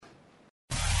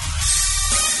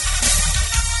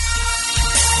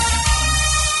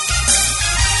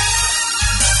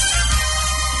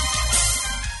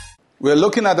We're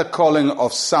looking at the calling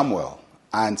of Samuel,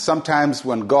 and sometimes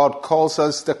when God calls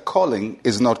us, the calling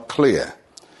is not clear.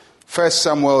 1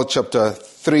 Samuel chapter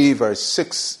 3, verse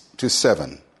 6 to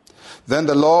 7. Then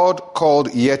the Lord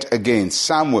called yet again,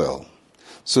 Samuel.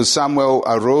 So Samuel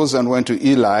arose and went to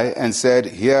Eli and said,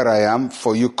 Here I am,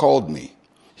 for you called me.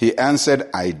 He answered,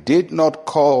 I did not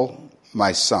call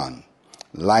my son.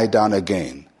 Lie down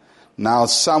again. Now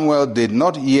Samuel did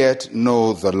not yet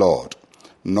know the Lord,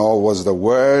 nor was the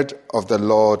word of the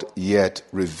Lord yet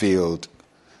revealed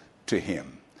to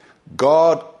him.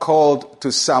 God called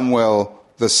to Samuel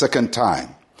the second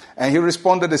time, and he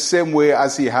responded the same way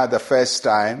as he had the first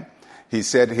time. He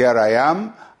said, Here I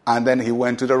am, and then he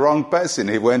went to the wrong person.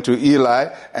 He went to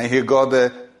Eli, and he got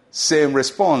the same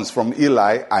response from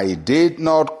Eli, I did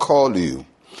not call you.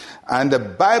 And the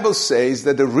Bible says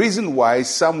that the reason why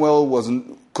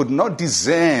Samuel could not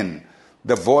discern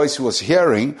the voice he was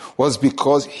hearing was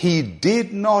because he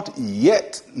did not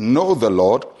yet know the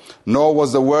Lord, nor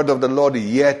was the word of the Lord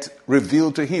yet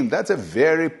revealed to him. That's a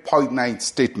very poignant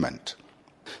statement.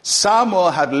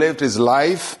 Samuel had lived his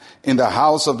life in the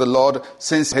house of the Lord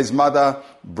since his mother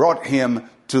brought him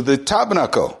to the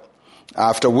tabernacle.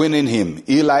 After winning him,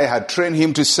 Eli had trained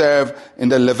him to serve in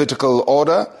the Levitical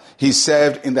order. He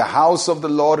served in the house of the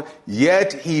Lord,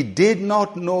 yet he did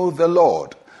not know the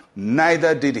Lord.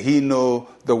 Neither did he know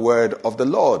the word of the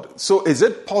Lord. So is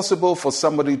it possible for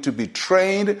somebody to be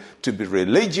trained, to be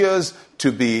religious,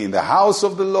 to be in the house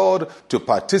of the Lord, to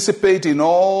participate in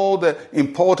all the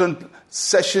important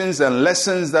sessions and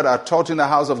lessons that are taught in the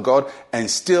house of God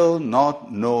and still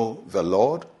not know the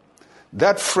Lord?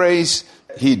 That phrase,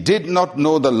 he did not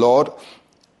know the Lord,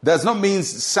 does not mean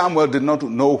Samuel did not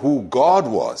know who God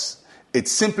was. It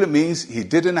simply means he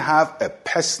didn't have a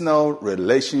personal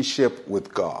relationship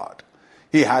with God.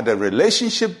 He had a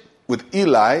relationship with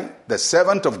Eli, the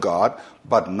servant of God,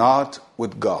 but not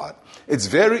with God. It's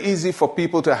very easy for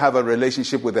people to have a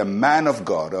relationship with a man of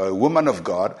God or a woman of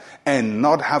God and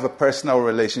not have a personal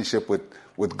relationship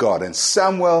with God. And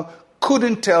Samuel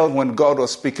couldn't tell when God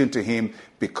was speaking to him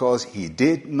because he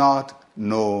did not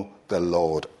know the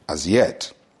Lord as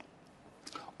yet.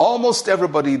 Almost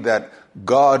everybody that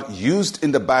God used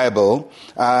in the Bible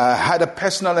had a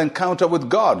personal encounter with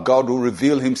God. God would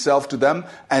reveal himself to them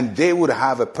and they would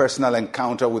have a personal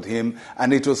encounter with him.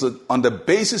 And it was on the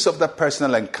basis of that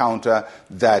personal encounter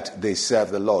that they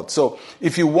served the Lord. So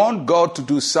if you want God to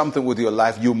do something with your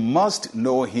life, you must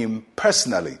know him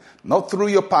personally. Not through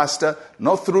your pastor,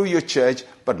 not through your church,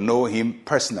 but know him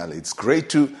personally. It's great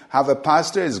to have a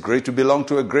pastor. It's great to belong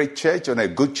to a great church and a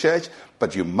good church,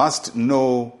 but you must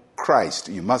know Christ.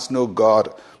 You must know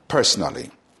God personally.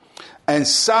 And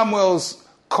Samuel's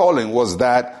calling was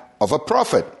that of a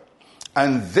prophet.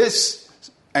 And this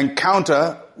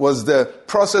encounter was the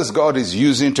process God is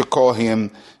using to call him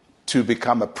to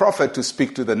become a prophet, to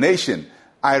speak to the nation.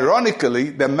 Ironically,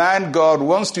 the man God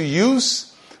wants to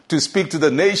use to speak to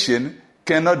the nation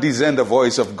cannot discern the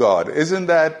voice of God. Isn't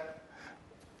that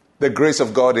the grace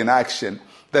of God in action?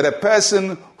 That a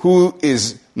person who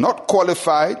is not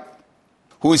qualified,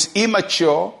 who is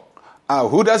immature,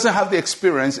 who doesn't have the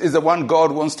experience is the one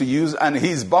God wants to use, and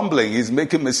he's bumbling, he's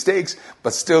making mistakes,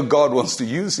 but still God wants to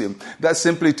use him. That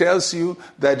simply tells you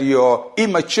that your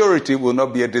immaturity will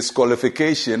not be a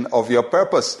disqualification of your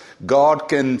purpose. God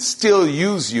can still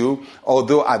use you,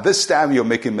 although at this time you're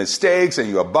making mistakes and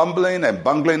you're bumbling and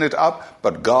bungling it up,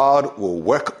 but God will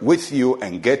work with you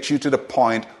and get you to the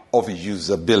point of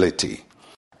usability.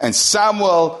 And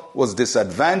Samuel was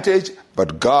disadvantaged,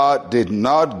 but God did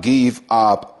not give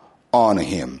up on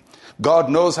him.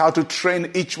 God knows how to train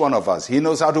each one of us. He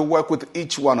knows how to work with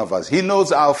each one of us. He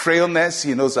knows our frailness.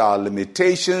 He knows our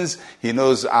limitations. He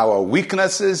knows our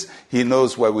weaknesses. He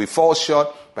knows where we fall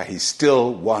short, but he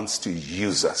still wants to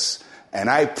use us. And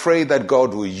I pray that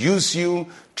God will use you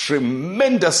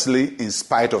tremendously in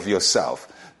spite of yourself,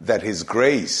 that his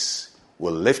grace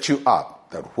will lift you up,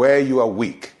 that where you are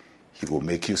weak, he will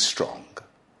make you strong.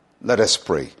 Let us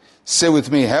pray. Say with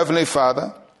me, Heavenly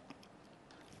Father,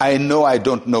 I know I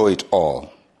don't know it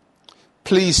all.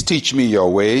 Please teach me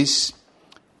your ways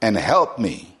and help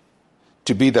me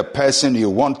to be the person you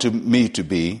want me to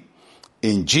be.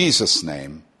 In Jesus'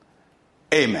 name,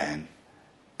 amen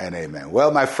and amen. Well,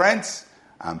 my friends,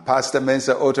 I'm Pastor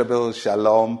Mensa Otabil.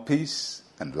 Shalom, peace,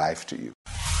 and life to you.